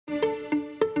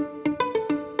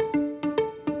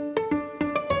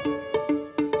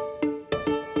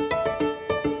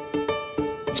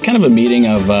It's kind of a meeting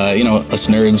of us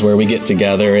nerds where we get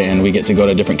together and we get to go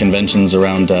to different conventions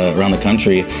around the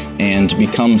country and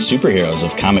become superheroes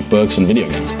of comic books and video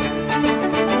games.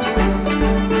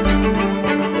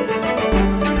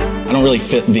 I don't really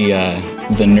fit the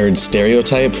nerd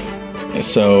stereotype.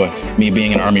 So me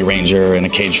being an Army Ranger and a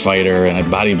cage fighter and a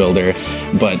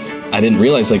bodybuilder, but I didn't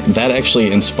realize like that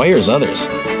actually inspires others.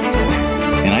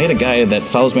 And I had a guy that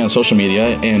follows me on social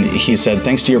media, and he said,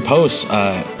 thanks to your posts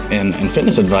and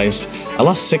fitness advice, I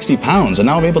lost 60 pounds, and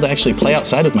now I'm able to actually play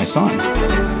outside with my son.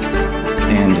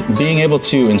 And being able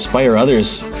to inspire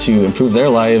others to improve their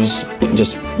lives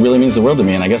just really means the world to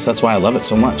me, and I guess that's why I love it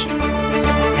so much.